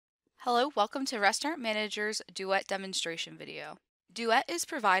Hello, welcome to Restaurant Manager's Duet demonstration video. Duet is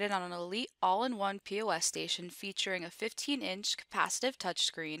provided on an elite all-in-one POS station featuring a 15-inch capacitive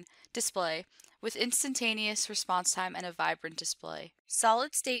touchscreen display with instantaneous response time and a vibrant display.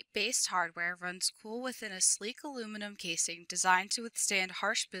 Solid-state based hardware runs cool within a sleek aluminum casing designed to withstand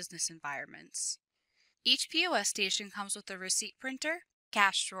harsh business environments. Each POS station comes with a receipt printer,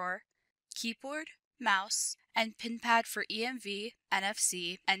 cash drawer, keyboard, mouse, and pin pad for EMV,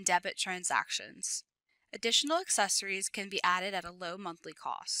 NFC, and debit transactions. Additional accessories can be added at a low monthly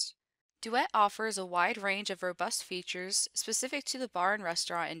cost. Duet offers a wide range of robust features specific to the bar and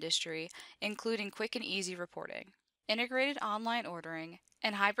restaurant industry, including quick and easy reporting, integrated online ordering,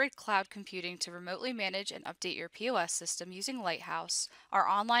 and hybrid cloud computing to remotely manage and update your POS system using Lighthouse, our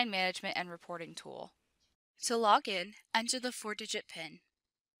online management and reporting tool. To log in, enter the 4-digit PIN.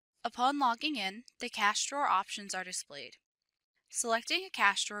 Upon logging in, the cash drawer options are displayed. Selecting a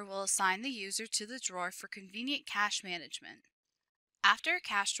cash drawer will assign the user to the drawer for convenient cash management. After a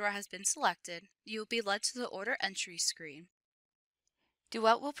cash drawer has been selected, you will be led to the order entry screen.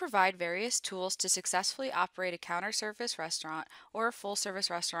 Duet will provide various tools to successfully operate a counter service restaurant or a full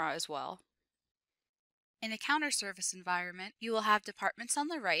service restaurant as well. In a counter service environment, you will have departments on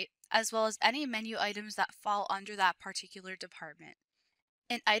the right, as well as any menu items that fall under that particular department.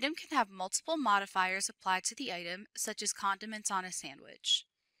 An item can have multiple modifiers applied to the item, such as condiments on a sandwich.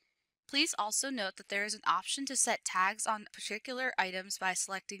 Please also note that there is an option to set tags on particular items by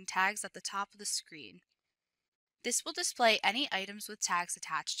selecting tags at the top of the screen. This will display any items with tags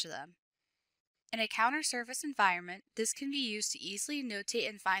attached to them. In a counter service environment, this can be used to easily notate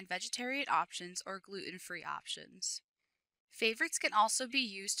and find vegetarian options or gluten-free options. Favorites can also be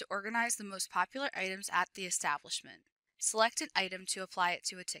used to organize the most popular items at the establishment. Select an item to apply it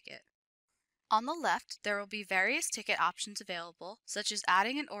to a ticket. On the left, there will be various ticket options available, such as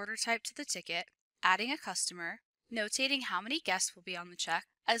adding an order type to the ticket, adding a customer, notating how many guests will be on the check,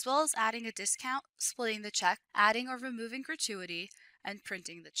 as well as adding a discount, splitting the check, adding or removing gratuity, and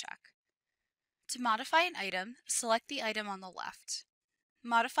printing the check. To modify an item, select the item on the left.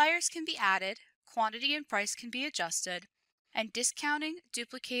 Modifiers can be added, quantity and price can be adjusted, and discounting,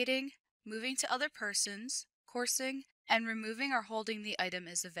 duplicating, moving to other persons, coursing, and removing or holding the item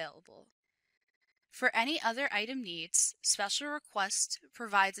is available. For any other item needs, Special Request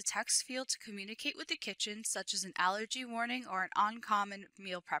provides a text field to communicate with the kitchen, such as an allergy warning or an uncommon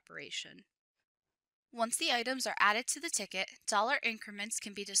meal preparation. Once the items are added to the ticket, dollar increments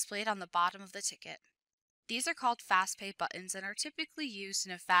can be displayed on the bottom of the ticket. These are called Fast Pay buttons and are typically used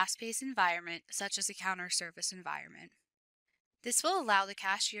in a fast-paced environment, such as a counter service environment. This will allow the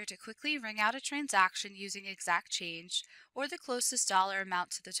cashier to quickly ring out a transaction using exact change or the closest dollar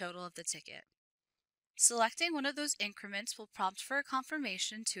amount to the total of the ticket. Selecting one of those increments will prompt for a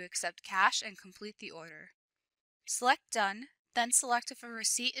confirmation to accept cash and complete the order. Select Done, then select if a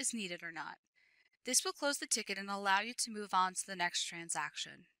receipt is needed or not. This will close the ticket and allow you to move on to the next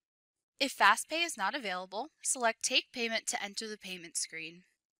transaction. If FastPay is not available, select Take Payment to enter the payment screen.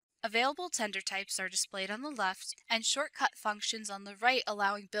 Available tender types are displayed on the left and shortcut functions on the right,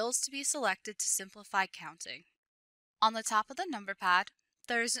 allowing bills to be selected to simplify counting. On the top of the number pad,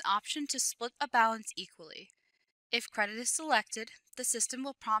 there is an option to split a balance equally. If credit is selected, the system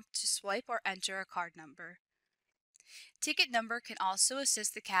will prompt to swipe or enter a card number. Ticket number can also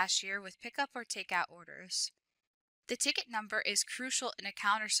assist the cashier with pickup or takeout orders. The ticket number is crucial in a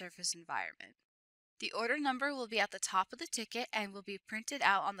counter service environment. The order number will be at the top of the ticket and will be printed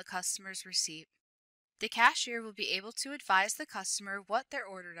out on the customer's receipt. The cashier will be able to advise the customer what their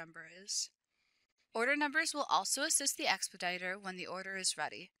order number is. Order numbers will also assist the expediter when the order is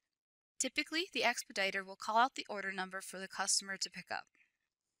ready. Typically, the expediter will call out the order number for the customer to pick up.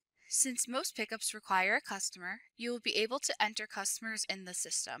 Since most pickups require a customer, you will be able to enter customers in the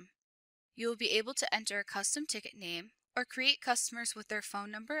system. You will be able to enter a custom ticket name or create customers with their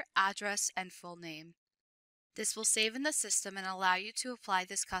phone number, address, and full name. This will save in the system and allow you to apply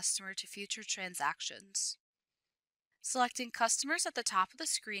this customer to future transactions. Selecting Customers at the top of the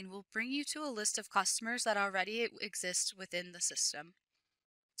screen will bring you to a list of customers that already exist within the system.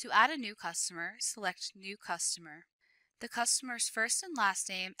 To add a new customer, select New Customer. The customer's first and last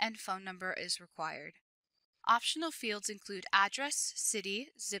name and phone number is required. Optional fields include address, city,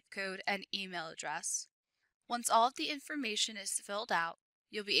 zip code, and email address. Once all of the information is filled out,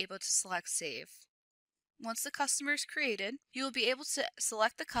 you'll be able to select Save. Once the customer is created, you will be able to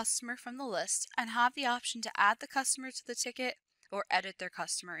select the customer from the list and have the option to add the customer to the ticket or edit their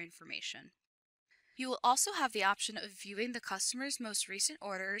customer information. You will also have the option of viewing the customer's most recent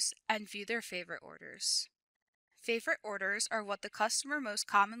orders and view their favorite orders. Favorite orders are what the customer most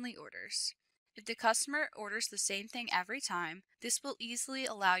commonly orders. If the customer orders the same thing every time, this will easily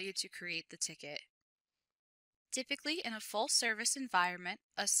allow you to create the ticket. Typically, in a full-service environment,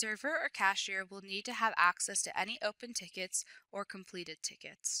 a server or cashier will need to have access to any open tickets or completed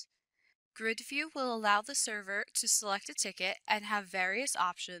tickets. Grid view will allow the server to select a ticket and have various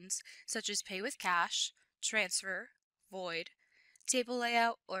options such as pay with cash, transfer, void, table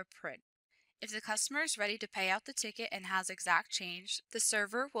layout, or print. If the customer is ready to pay out the ticket and has exact change, the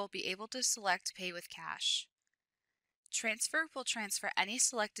server will be able to select pay with cash. Transfer will transfer any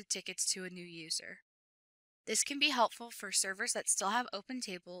selected tickets to a new user. This can be helpful for servers that still have open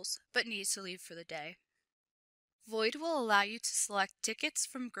tables but need to leave for the day. Void will allow you to select tickets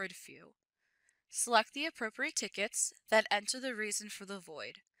from grid view. Select the appropriate tickets, then enter the reason for the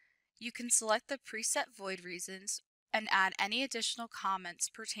void. You can select the preset void reasons and add any additional comments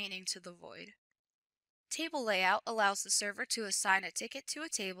pertaining to the void. Table layout allows the server to assign a ticket to a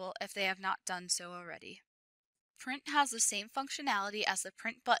table if they have not done so already. Print has the same functionality as the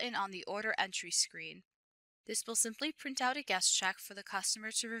print button on the order entry screen. This will simply print out a guest check for the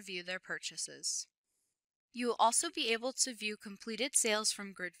customer to review their purchases. You will also be able to view completed sales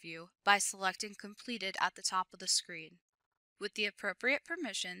from grid view by selecting completed at the top of the screen. With the appropriate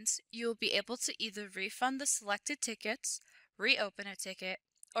permissions, you will be able to either refund the selected tickets, reopen a ticket,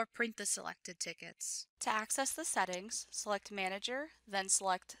 or print the selected tickets. To access the settings, select Manager, then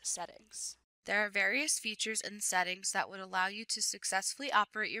select Settings. There are various features in settings that would allow you to successfully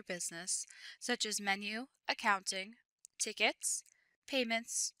operate your business, such as menu, accounting, tickets,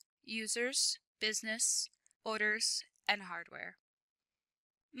 payments, users, business, orders, and hardware.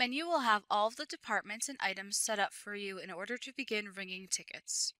 Menu will have all of the departments and items set up for you in order to begin ringing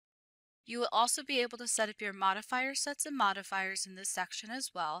tickets. You will also be able to set up your modifier sets and modifiers in this section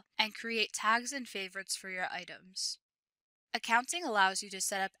as well, and create tags and favorites for your items. Accounting allows you to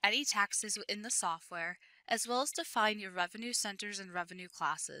set up any taxes within the software, as well as define your revenue centers and revenue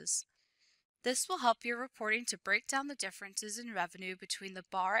classes. This will help your reporting to break down the differences in revenue between the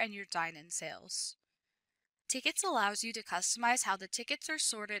bar and your dine-in sales. Tickets allows you to customize how the tickets are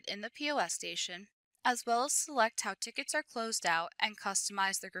sorted in the POS station, as well as select how tickets are closed out and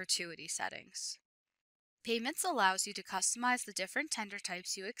customize the gratuity settings. Payments allows you to customize the different tender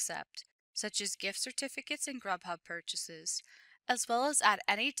types you accept, such as gift certificates and Grubhub purchases, as well as add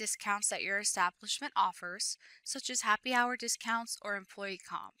any discounts that your establishment offers, such as happy hour discounts or employee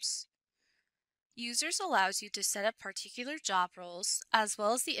comps. Users allows you to set up particular job roles, as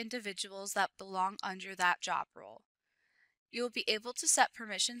well as the individuals that belong under that job role. You will be able to set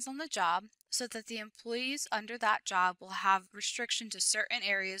permissions on the job so that the employees under that job will have restriction to certain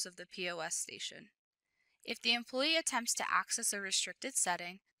areas of the POS station. If the employee attempts to access a restricted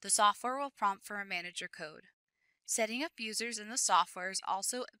setting, the software will prompt for a manager code. Setting up users in the software is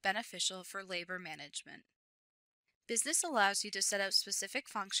also beneficial for labor management. Business allows you to set up specific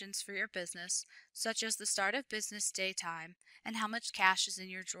functions for your business, such as the start of business day time and how much cash is in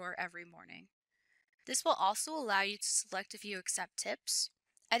your drawer every morning. This will also allow you to select if you accept tips,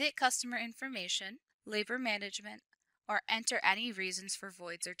 edit customer information, labor management, or enter any reasons for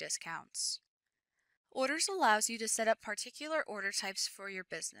voids or discounts. Orders allows you to set up particular order types for your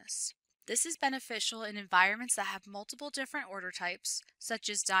business. This is beneficial in environments that have multiple different order types, such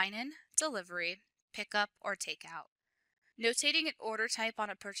as dine-in, delivery, pickup, or takeout. Notating an order type on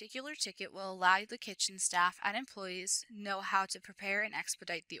a particular ticket will allow the kitchen staff and employees know how to prepare and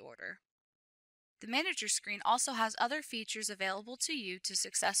expedite the order. The manager screen also has other features available to you to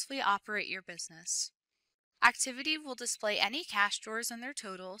successfully operate your business. Activity will display any cash drawers and their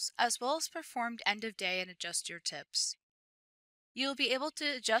totals, as well as performed end of day and adjust your tips. You will be able to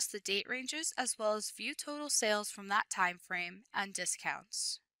adjust the date ranges as well as view total sales from that time frame and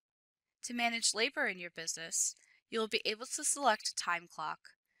discounts. To manage labor in your business, you will be able to select time clock.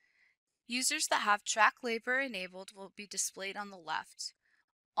 Users that have track labor enabled will be displayed on the left.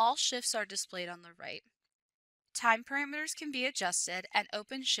 All shifts are displayed on the right. Time parameters can be adjusted and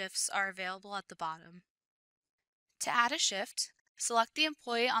open shifts are available at the bottom. To add a shift, select the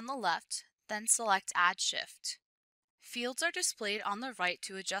employee on the left, then select Add Shift. Fields are displayed on the right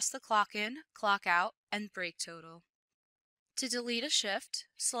to adjust the clock in, clock out, and break total. To delete a shift,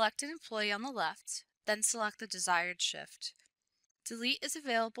 select an employee on the left, then select the desired shift. Delete is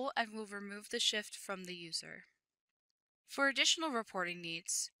available and will remove the shift from the user. For additional reporting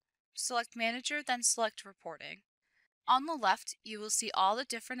needs, select Manager, then select Reporting. On the left, you will see all the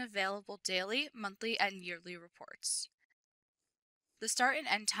different available daily, monthly, and yearly reports. The start and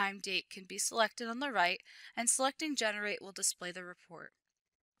end time date can be selected on the right, and selecting Generate will display the report.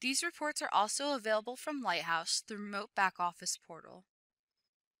 These reports are also available from Lighthouse, the remote back office portal.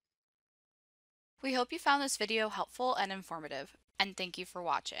 We hope you found this video helpful and informative, and thank you for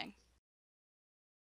watching.